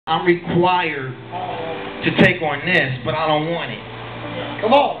I'm required to take on this, but I don't want it.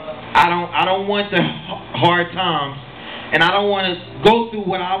 Come on. I don't want the hard times, and I don't want to go through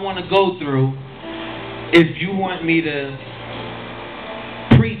what I want to go through. If you want me to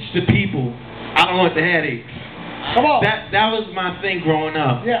preach to people, I don't want the headaches. Come on. That was my thing growing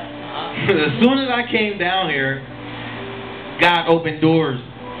up. Yeah. As soon as I came down here, God opened doors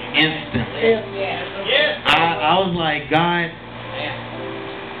instantly. Yeah. I was like, God,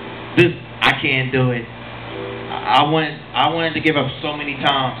 this, I can't do it. I wanted to give up so many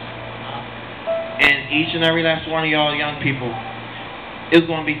times. And each and every last one of y'all young people, it's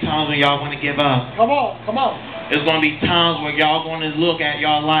going to be times when y'all want to give up. Come on. Come on. It's going to be times where y'all going to look at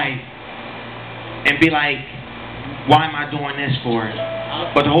y'all life and be like, why am I doing this for?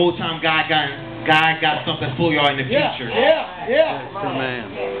 But the whole time God got something for y'all in the future. Yeah.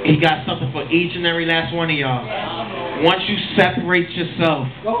 Amen. He got something for each and every last one of y'all. Once you separate yourself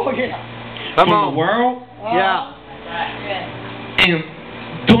from the world and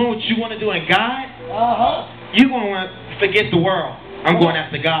doing what you want to do in God, you're going to forget the world. I'm going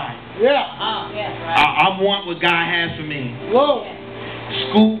after God. I want what God has for me.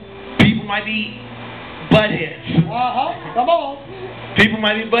 School, people might be buttheads. Come on. People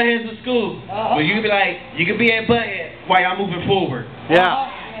might be buttheads in school. But you can be like, you can be a butthead while y'all moving forward. You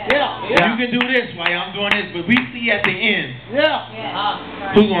can do this while I'm doing this, but we see at the end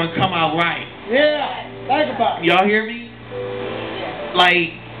who's going to come out right. Think about it. Y'all hear me?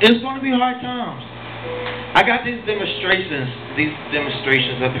 Like, it's going to be hard times. I got these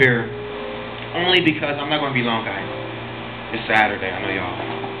demonstrations up here only because I'm not going to be long, guys. It's Saturday. I know y'all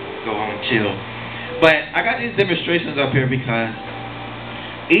go home and chill. But I got these demonstrations up here because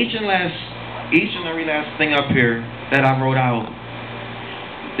each and every last thing up here that I wrote out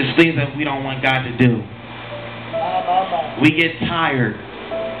is things that we don't want God to do. We get tired.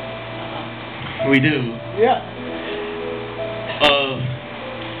 We do. Of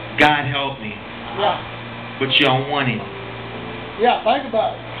God help me. But you don't want it. Think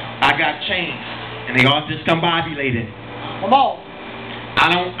about it. I got chains, and they all discombobulated. Come on.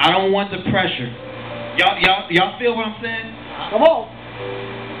 I don't want the pressure. Y'all feel what I'm saying? Come on.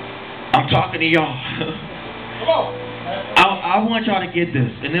 I'm talking to y'all. Come on. I want y'all to get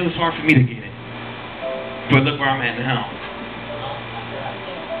this, and it was hard for me to get it. But look where I'm at now.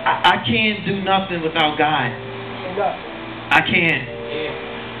 I can't do nothing without God. I can't.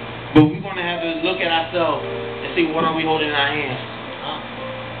 But we're going to have to look at ourselves and see what are we holding in our hands.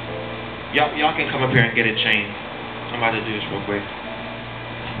 Y'all can come up here and get a chain. I'm about to do this real quick.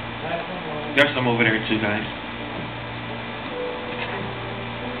 There's some over there too, guys.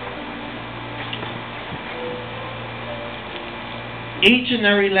 Each and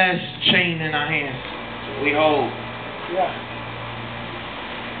every last chain in our hands, we hold.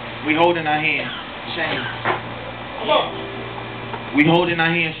 We hold in our hands chains. We hold in our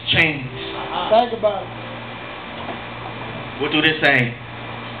hands chains. Think about it. What do they say?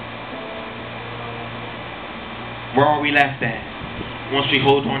 Where are we left at? Once we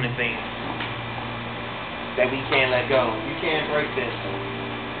hold on to things that we can't let go. You can't break this.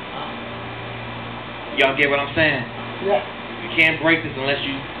 Y'all get what I'm saying? You can't break this unless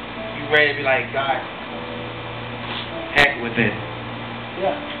you ready to be like, God, heck with it.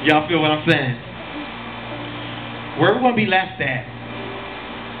 Y'all feel what I'm saying? Where we're going to be left at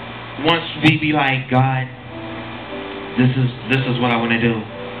once we be like, God, this is what I want to do.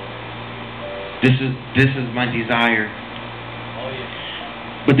 This is my desire.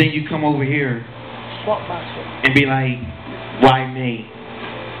 But then you come over here and be like, why me?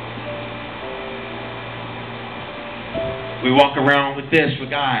 We walk around with this for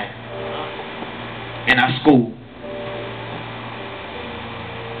God in our school.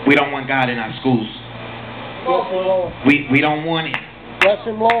 We don't want God in our schools. We don't want it. Bless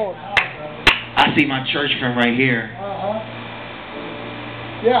him, Lord. I see my church friend right here.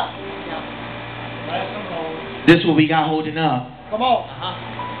 This is what we got holding up. Come on.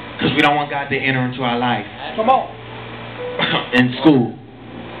 Because we don't want God to enter into our life. Come on. In school.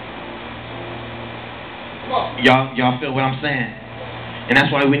 Y'all feel what I'm saying? And that's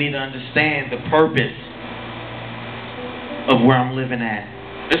why we need to understand the purpose of where I'm living at.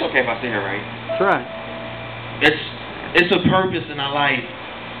 It's okay if I sit here, right? That's right. It's a purpose in our life.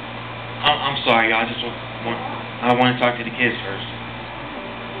 I'm sorry, y'all. I want to talk to the kids first.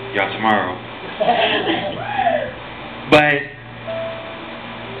 Y'all tomorrow. But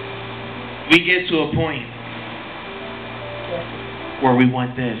we get to a point where we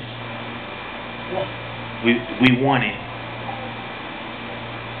want this. We want it.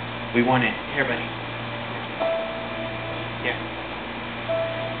 We want it. Here, buddy. Yeah.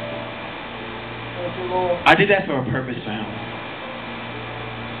 Thank you, Lord. I did that for a purpose, fam.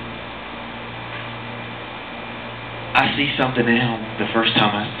 I see something in him the first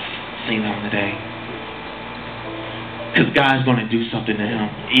time I seen him today. Because God's going to do something to him,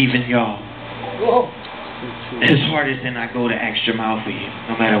 even y'all. Whoa. As hard as then I go the extra mile for you,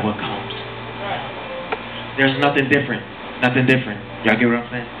 no matter what comes. There's nothing different. Nothing different. Y'all get what I'm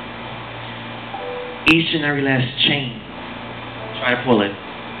saying? Each and every last chain. Try to pull it.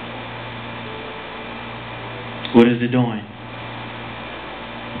 What is it doing?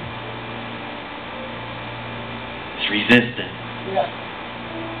 It's resistant. Yeah.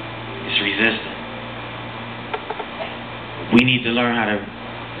 It's resistant. We need to learn how to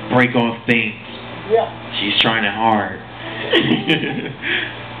break off things. Yeah. She's trying it hard.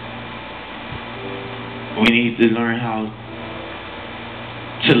 We need to learn how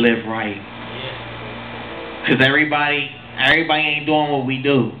to live right. Because everybody ain't doing what we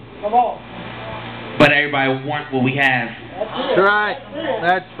do. Come on. But everybody want what we have. That's right.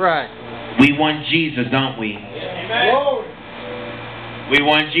 That's right. We want Jesus, don't we? Glory. We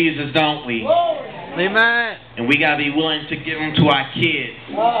want Jesus, don't we? Glory. Amen. And we got to be willing to give them to our kids.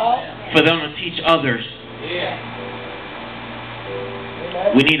 For them to teach others. Amen.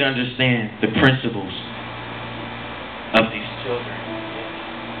 We need to understand the principles of these children.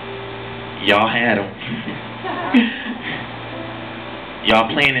 Y'all had them. Y'all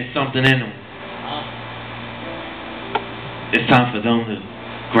planted something in them. It's time for them to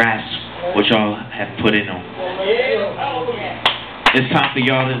grasp what y'all have put in them. It's time for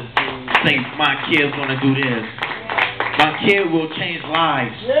y'all to say, my kid's going to do this. My kid will change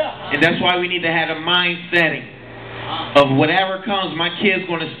lives. Yeah. And that's why we need to have a mind setting of whatever comes, my kid's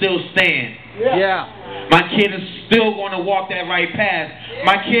going to still stand. Yeah. My kid is still going to walk that right path.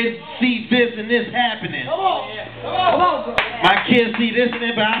 My kids see this and this happening. Come on. Come on. Come on, brother. My kids see this and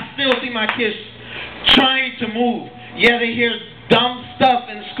that, but I still see my kids trying to move. Yeah, they hear dumb stuff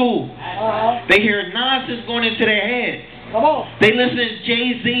in school. They hear nonsense going into their heads. Come on. They listen to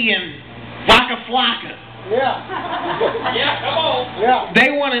Jay-Z and Waka Flocka. Yeah. Yeah, come on. Yeah.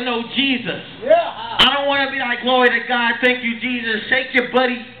 They want to know Jesus. Yeah. I don't want to be like, glory to God, thank you, Jesus. Shake your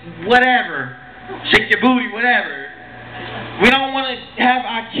buddy, whatever. Shake your booty, whatever. We don't want to have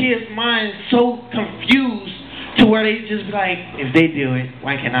our kids' minds so confused to where they just be like, if they do it,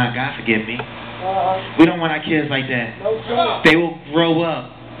 why cannot God forgive me? We don't want our kids like that. No, sir. They will grow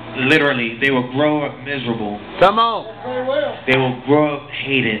up, literally, they will grow up miserable. Come on. Very well. They will grow up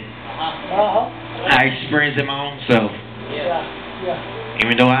hated. I experienced it my own self. Yeah. Yeah.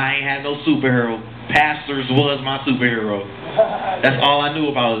 Even though I ain't had no superhero, pastors was my superhero. That's all I knew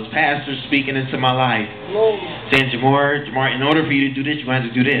about was pastors speaking into my life. Glory. Saying, Jamar, in order for you to do this, you're going to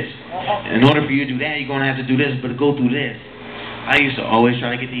have to do this. In order for you to do that, you're going to have to do this, but go through this. I used to always try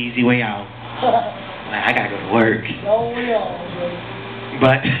to get the easy way out. Like, I got to go to work. No, we are.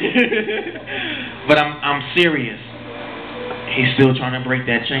 But but I'm serious. He's still trying to break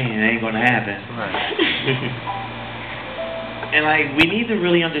that chain. It ain't going to happen. Right. And like, we need to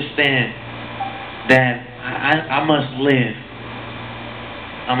really understand that I must live.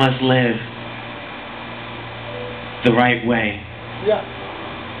 I must live the right way. Yeah.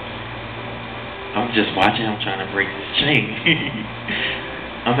 I'm just watching him trying to break this chain.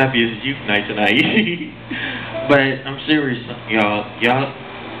 I'm happy it's youth night tonight. But I'm serious, y'all.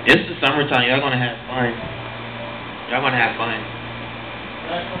 It's the summertime. Y'all gonna have fun. Y'all gonna have fun.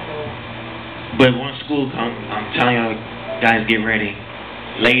 But when school comes, I'm telling y'all, guys, get ready.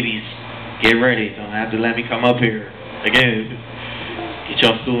 Ladies, get ready. Don't have to let me come up here again. Get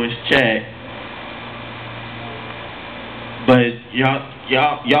your school in check. But y'all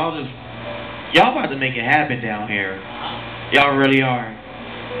about to make it happen down here. Y'all really are.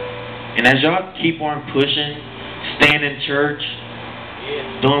 And as y'all keep on pushing, staying in church,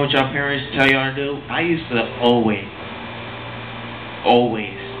 doing what your parents tell y'all to do, I used to always,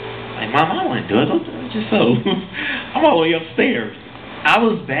 like, Mom, I don't want to do it. Go do it yourself. I'm all the way upstairs. I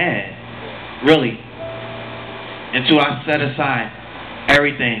was bad, really, until I set aside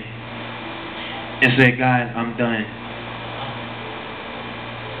everything and said, God, I'm done.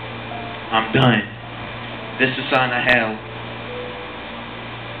 I'm done. This is the sign of hell.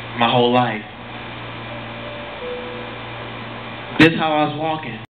 My whole life. This is how I was walking.